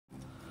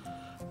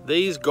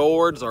These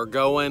gourds are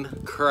going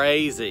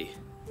crazy.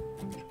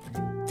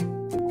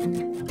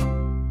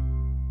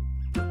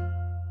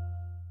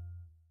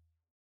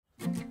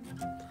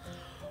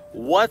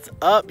 What's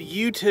up,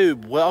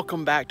 YouTube?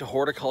 Welcome back to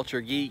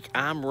Horticulture Geek.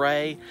 I'm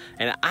Ray,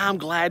 and I'm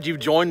glad you've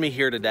joined me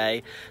here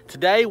today.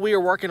 Today we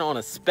are working on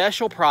a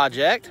special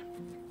project.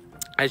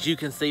 As you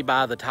can see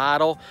by the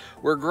title,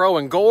 we're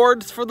growing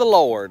gourds for the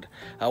Lord.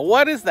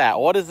 What is that?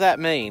 What does that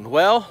mean?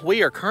 Well,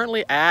 we are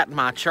currently at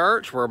my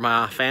church where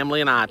my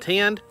family and I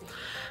attend.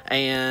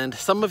 And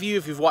some of you,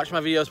 if you've watched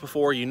my videos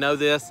before, you know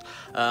this.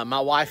 My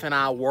wife and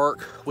I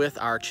work with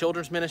our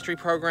children's ministry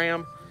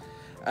program.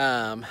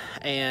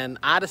 And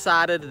I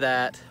decided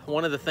that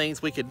one of the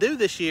things we could do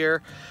this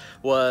year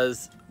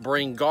was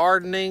bring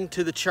gardening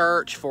to the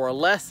church for a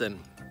lesson.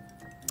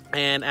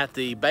 And at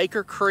the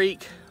Baker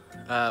Creek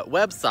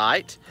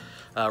website,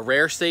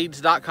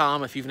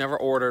 rareseeds.com, if you've never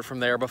ordered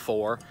from there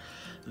before,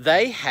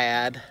 they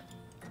had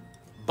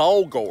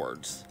bowl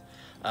gourds.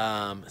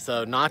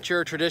 So not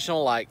your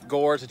traditional like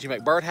gourds that you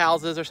make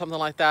birdhouses or something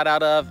like that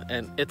out of.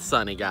 And it's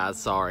sunny, guys,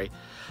 sorry.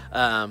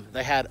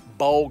 They had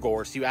bowl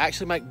gourds. You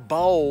actually make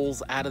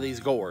bowls out of these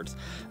gourds.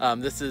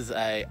 This is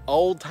a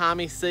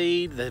old-timey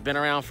seed that's been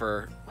around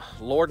for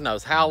Lord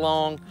knows how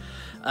long.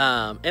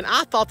 And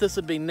I thought this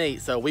would be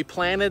neat. So we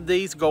planted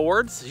these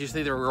gourds. As you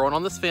see, they're growing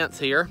on this fence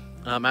here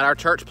at our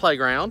church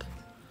playground.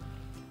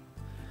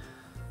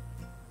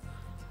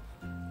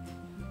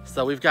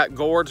 So we've got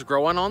gourds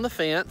growing on the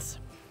fence.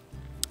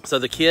 So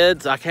the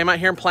kids, I came out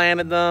here and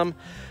planted them.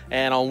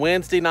 And on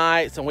Wednesday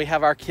nights, when we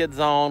have our kids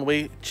on,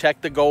 we check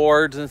the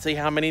gourds and see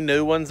how many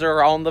new ones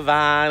are on the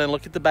vine and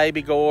look at the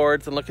baby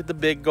gourds and look at the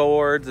big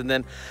gourds. And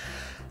then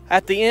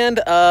at the end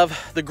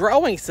of the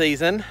growing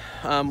season,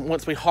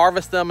 once we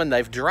harvest them and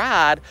they've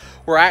dried,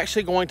 we're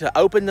actually going to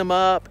open them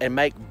up and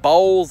make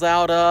bowls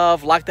out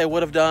of, like they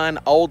would have done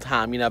old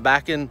time. You know,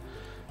 back in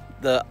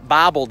the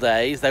Bible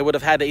days, they would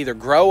have had to either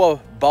grow a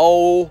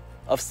bowl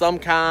of some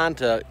kind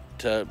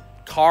to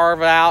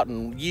carve out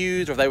and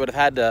use, or they would have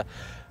had to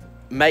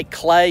make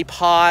clay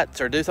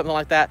pots or do something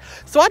like that.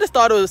 So I just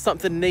thought it was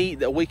something neat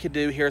that we could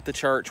do here at the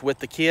church with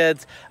the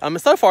kids. And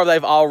so far,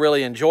 they've all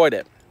really enjoyed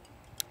it.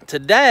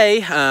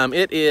 Today,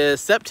 it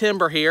is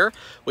September here.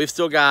 We've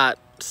still got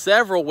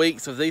several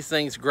weeks of these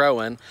things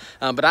growing,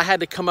 but I had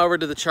to come over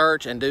to the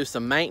church and do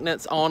some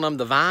maintenance on them.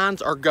 The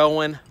vines are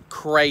going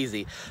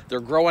crazy.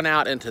 They're growing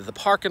out into the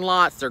parking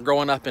lots. They're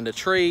growing up into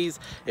trees.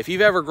 If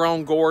you've ever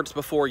grown gourds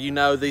before, you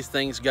know these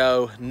things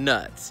go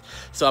nuts.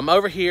 So I'm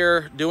over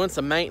here doing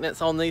some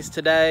maintenance on these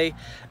today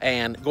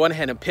and going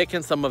ahead and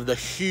picking some of the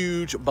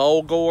huge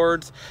bowl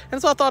gourds.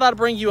 And so I thought I'd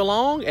bring you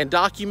along and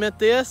document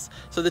this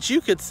so that you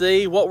could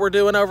see what we're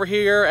doing over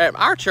here at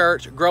our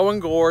church,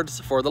 growing gourds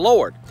for the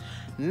Lord.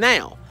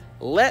 Now,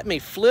 let me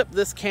flip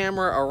this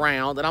camera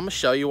around and I'm gonna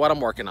show you what I'm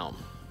working on.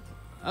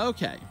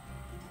 Okay,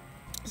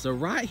 so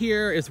right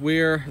here is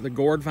where the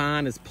gourd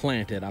vine is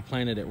planted. I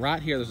planted it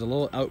right here. There's a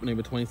little opening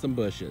between some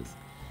bushes.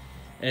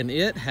 And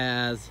it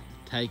has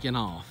taken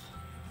off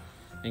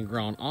and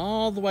grown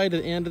all the way to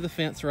the end of the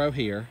fence row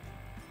here.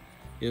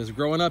 It was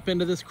growing up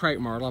into this crepe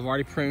myrtle. I've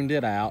already pruned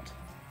it out.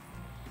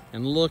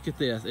 And look at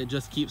this, it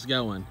just keeps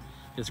going.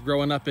 It's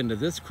growing up into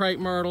this crepe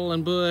myrtle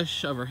and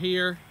bush over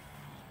here.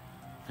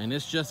 And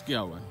it's just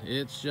going.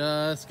 It's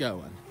just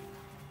going.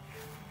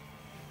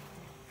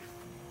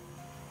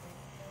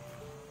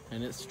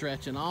 And it's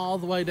stretching all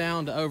the way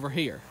down to over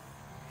here.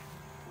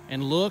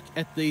 And look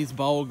at these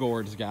bowl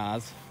gourds,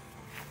 guys.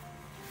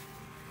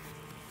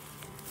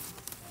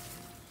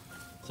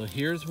 So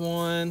here's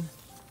one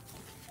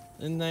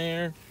in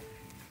there.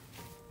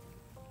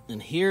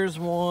 And here's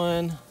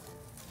one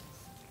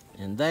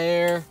in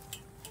there.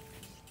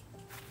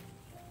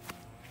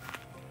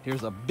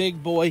 Here's a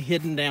big boy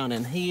hidden down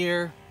in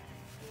here.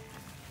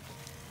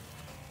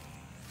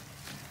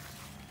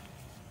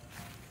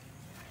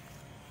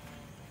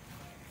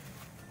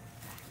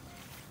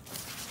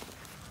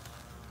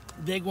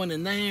 Big one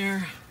in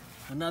there,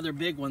 another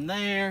big one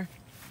there.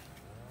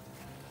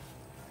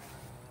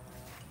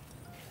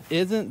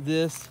 Isn't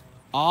this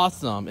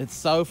awesome? It's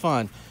so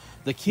fun.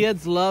 The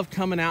kids love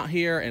coming out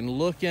here and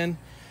looking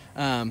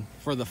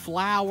for the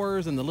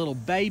flowers and the little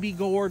baby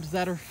gourds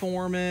that are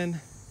forming.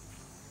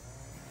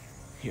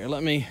 Here,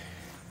 and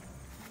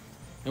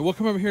we'll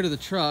come over here to the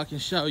truck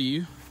and show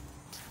you.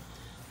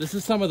 This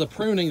is some of the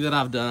pruning that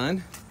I've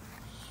done.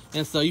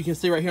 And so you can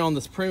see right here on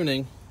this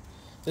pruning,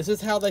 this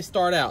is how they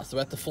start out. So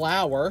at the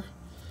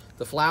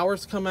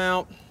flowers come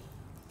out,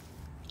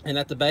 and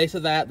at the base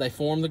of that, they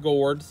form the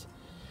gourds,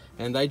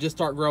 and they just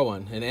start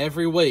growing. And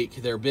every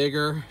week, they're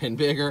bigger and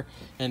bigger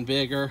and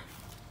bigger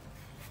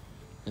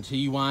until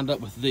you wind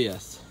up with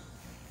this.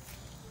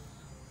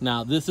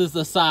 Now, this is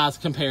the size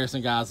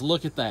comparison, guys.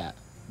 Look at that.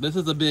 This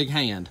is a big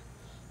hand.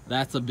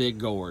 That's a big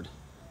gourd.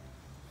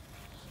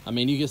 I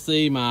mean, you can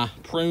see my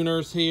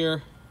pruners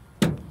here.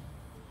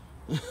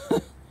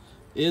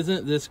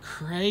 Isn't this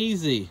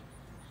crazy?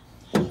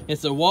 And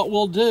so what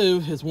we'll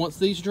do is once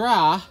these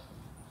dry,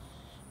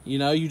 you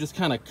know, you just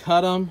kind of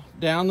cut them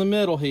down the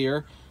middle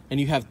here, and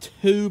you have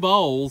two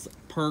bowls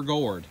per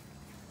gourd.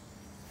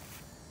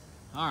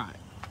 All right,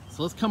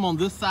 so let's come on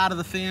this side of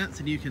the fence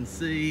and you can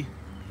see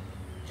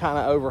kind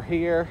of over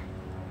here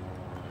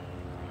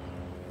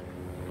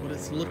what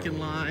it's looking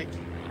like.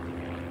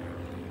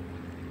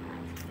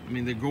 I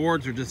mean, the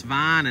gourds are just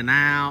vining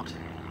out.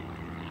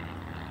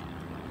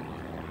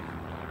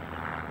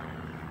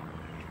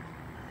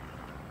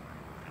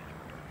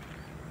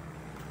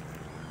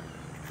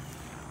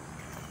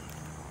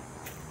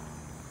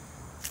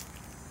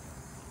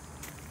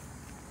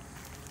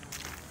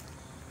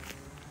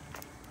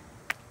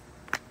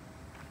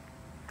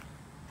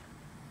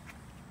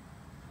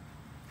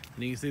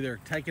 And you can see they're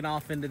taking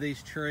off into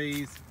these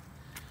trees.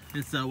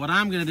 And so what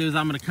I'm gonna do is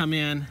I'm gonna come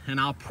in and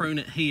I'll prune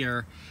it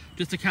here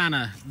just to kind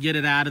of get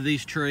it out of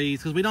these trees,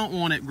 because we don't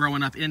want it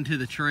growing up into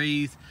the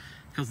trees,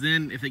 because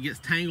then if it gets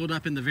tangled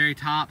up in the very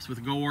tops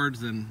with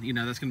gourds, then you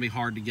know that's gonna be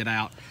hard to get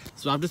out.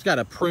 So I've just got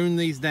to prune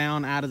these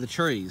down out of the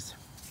trees.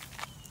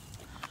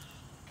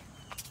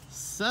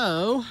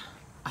 So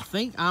I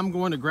think I'm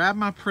going to grab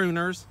my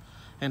pruners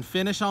and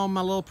finish on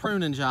my little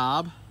pruning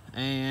job,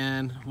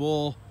 and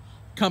we'll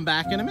come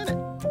back in a minute.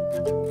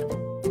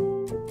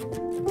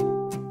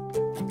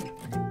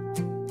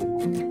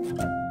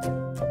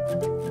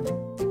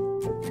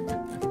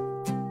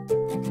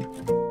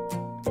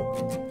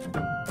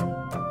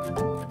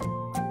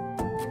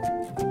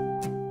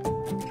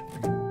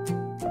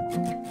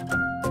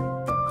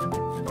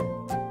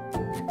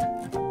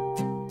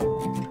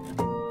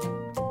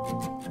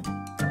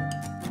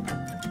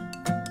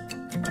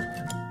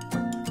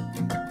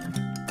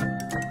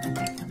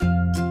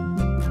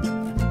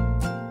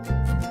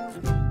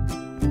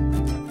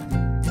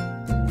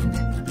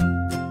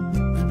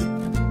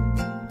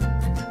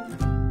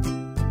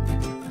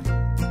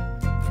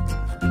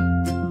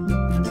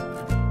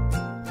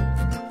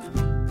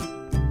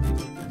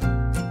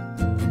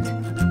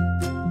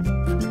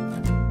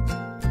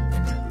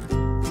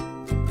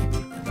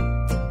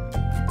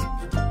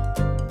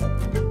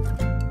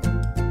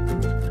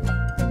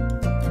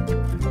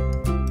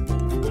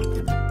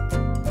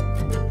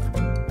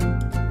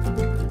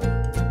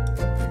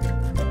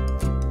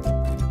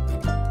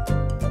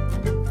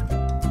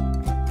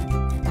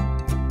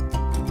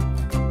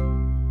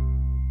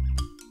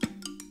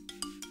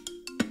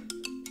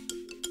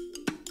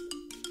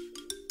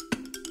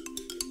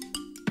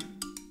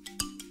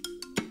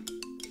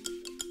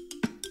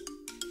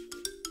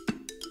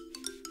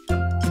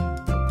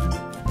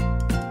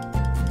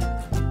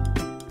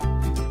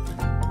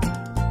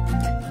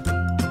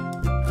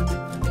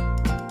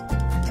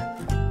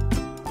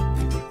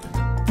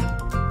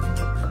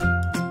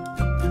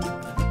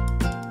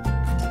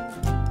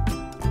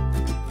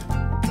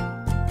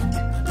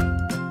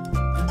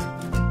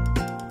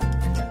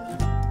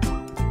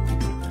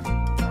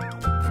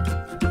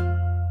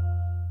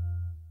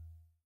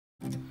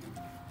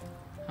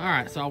 All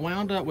right, so I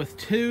wound up with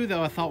two that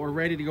I thought were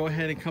ready to go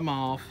ahead and come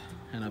off,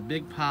 and a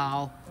big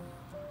pile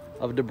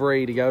of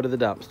debris to go to the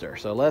dumpster.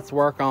 So let's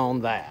work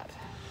on that.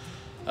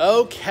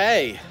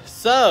 Okay,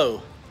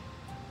 so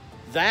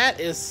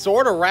that is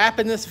sort of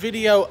wrapping this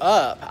video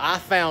up. I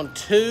found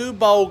two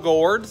bowl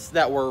gourds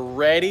that were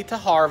ready to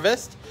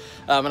harvest,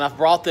 and I've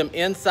brought them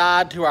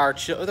inside to our,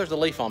 oh, there's a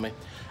leaf on me.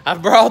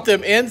 I've brought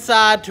them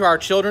inside to our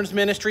children's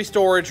ministry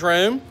storage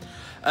room.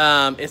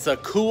 It's a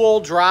cool,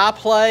 dry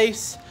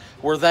place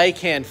where they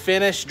can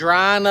finish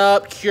drying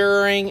up,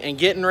 curing, and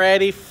getting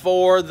ready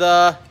for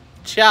the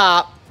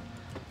chop,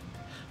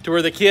 to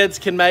where the kids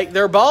can make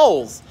their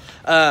bowls.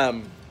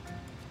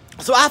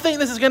 So I think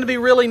this is going to be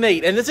really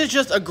neat. And this is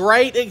just a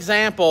great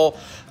example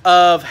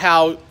of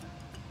how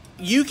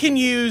you can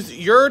use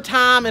your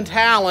time and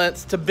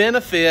talents to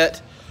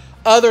benefit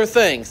other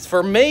things.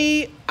 For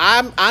me,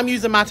 I'm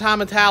using my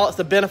time and talents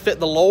to benefit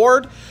the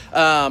Lord.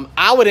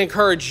 I would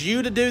encourage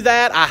you to do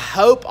that. I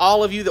hope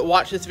all of you that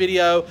watch this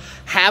video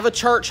have a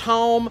church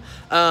home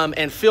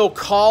and feel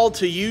called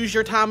to use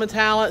your time and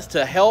talents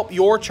to help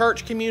your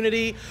church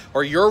community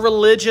or your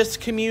religious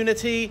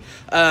community.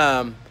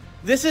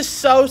 This is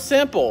so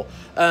simple.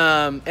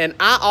 And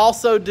I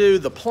also do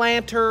the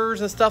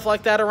planters and stuff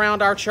like that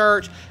around our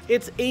church.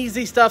 It's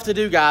easy stuff to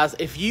do, guys.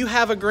 If you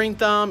have a green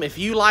thumb, if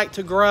you like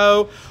to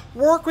grow,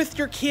 work with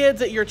your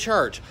kids at your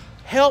church.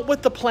 Help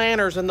with the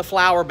planters and the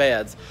flower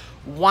beds.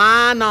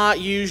 Why not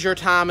use your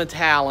time and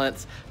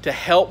talents to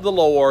help the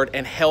Lord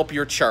and help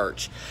your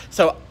church?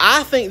 So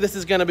I think this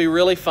is going to be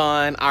really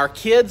fun. Our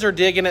kids are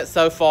digging it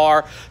so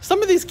far.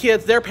 Some of these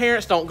kids, their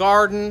parents don't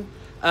garden.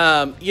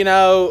 You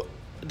know,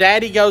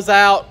 Daddy goes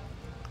out,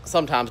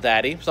 sometimes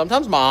Daddy,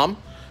 sometimes Mom,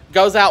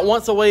 goes out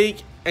once a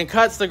week and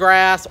cuts the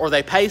grass, or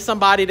they pay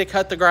somebody to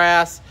cut the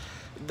grass.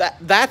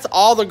 That's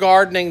all the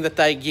gardening that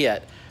they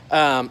get.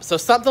 So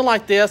something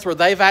like this, where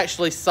they've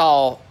actually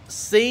saw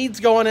seeds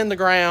going in the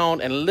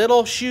ground and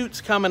little shoots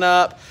coming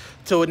up,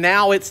 to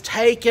now it's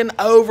taken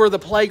over the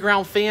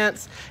playground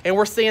fence, and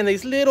we're seeing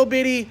these little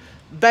bitty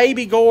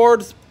baby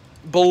gourds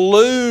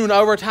balloon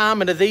over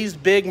time into these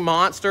big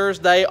monsters.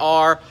 They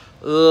are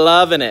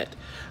loving it.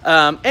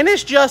 And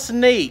it's just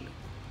neat.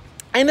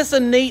 And it's a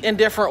neat and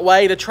different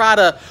way to try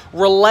to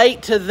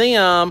relate to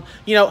them.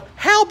 You know,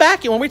 how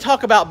back when we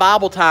talk about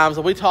Bible times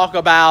and we talk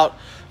about,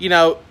 you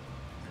know,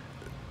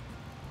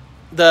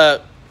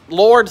 the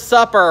Lord's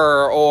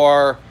Supper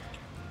or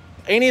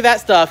any of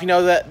that stuff, you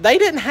know, that they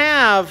didn't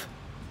have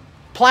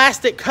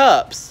plastic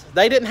cups.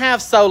 They didn't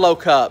have solo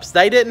cups.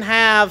 They didn't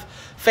have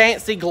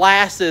fancy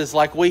glasses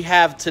like we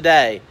have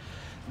today.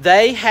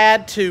 They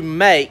had to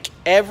make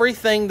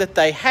everything that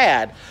they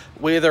had,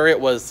 whether it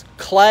was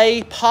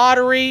clay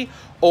pottery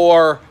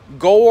or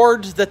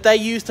gourds that they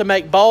used to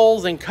make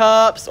bowls and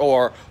cups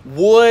or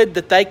wood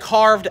that they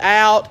carved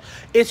out.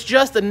 It's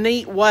just a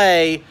neat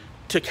way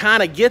to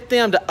kind of get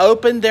them to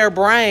open their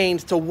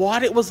brains to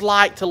what it was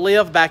like to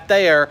live back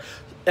there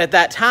at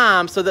that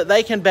time so that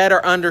they can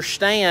better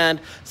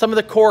understand some of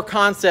the core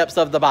concepts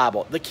of the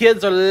Bible. The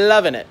kids are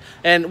loving it,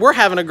 and we're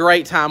having a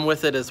great time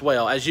with it as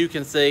well. As you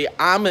can see,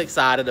 I'm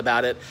excited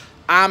about it.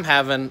 I'm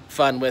having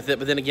fun with it,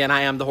 but then again,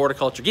 I am the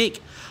horticulture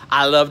geek.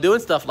 I love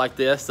doing stuff like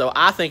this, so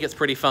I think it's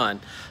pretty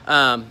fun.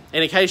 And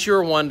in case you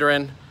were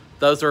wondering,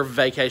 those are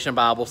Vacation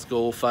Bible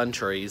School fun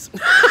trees.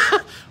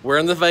 We're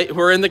in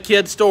the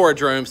kids'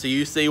 storage room, so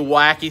you see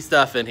wacky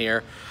stuff in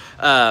here.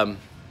 But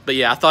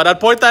yeah, I thought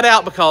I'd point that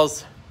out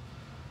because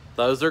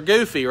those are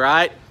goofy,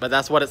 right? But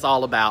that's what it's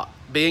all about.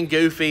 Being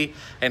goofy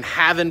and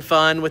having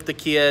fun with the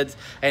kids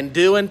and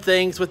doing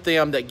things with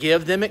them that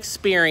give them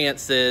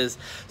experiences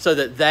so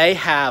that they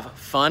have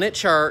fun at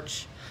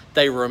church,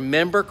 they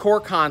remember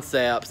core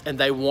concepts, and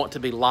they want to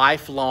be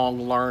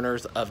lifelong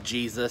learners of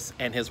Jesus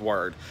and his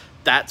word.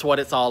 That's what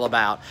it's all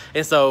about.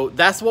 And so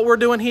that's what we're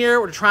doing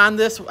here. We're trying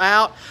this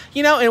out.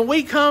 You know, and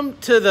we come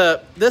to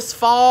this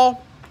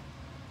fall,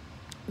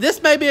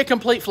 this may be a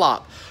complete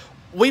flop.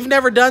 We've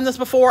never done this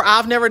before.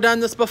 I've never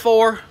done this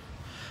before.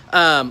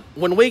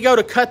 When we go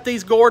to cut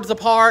these gourds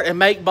apart and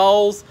make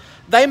bowls,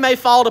 they may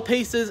fall to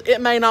pieces.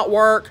 It may not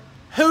work.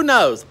 Who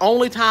knows?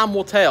 Only time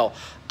will tell.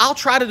 I'll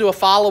try to do a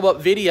follow-up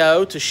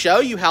video to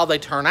show you how they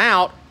turn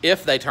out,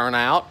 if they turn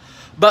out.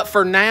 But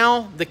for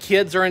now, the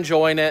kids are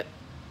enjoying it.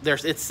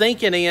 It's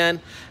sinking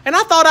in. And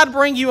I thought I'd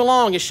bring you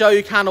along and show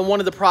you kind of one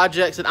of the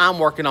projects that I'm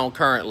working on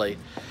currently.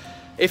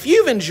 If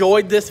you've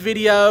enjoyed this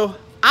video,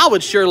 I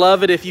would sure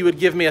love it if you would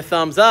give me a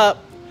thumbs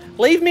up.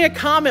 Leave me a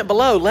comment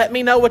below. Let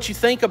me know what you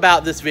think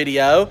about this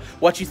video,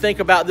 what you think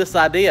about this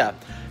idea.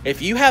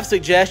 If you have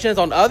suggestions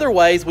on other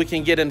ways we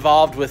can get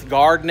involved with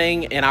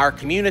gardening in our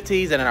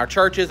communities and in our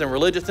churches and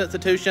religious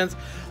institutions,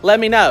 let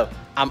me know.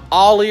 I'm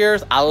all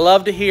ears. I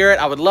love to hear it.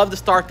 I would love to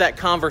start that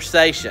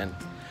conversation.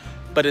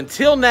 But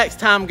until next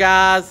time,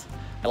 guys,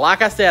 and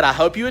like I said, I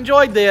hope you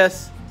enjoyed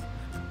this.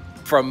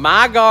 From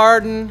my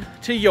garden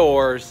to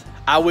yours,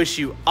 I wish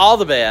you all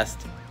the best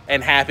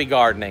and happy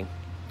gardening.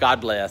 God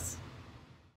bless.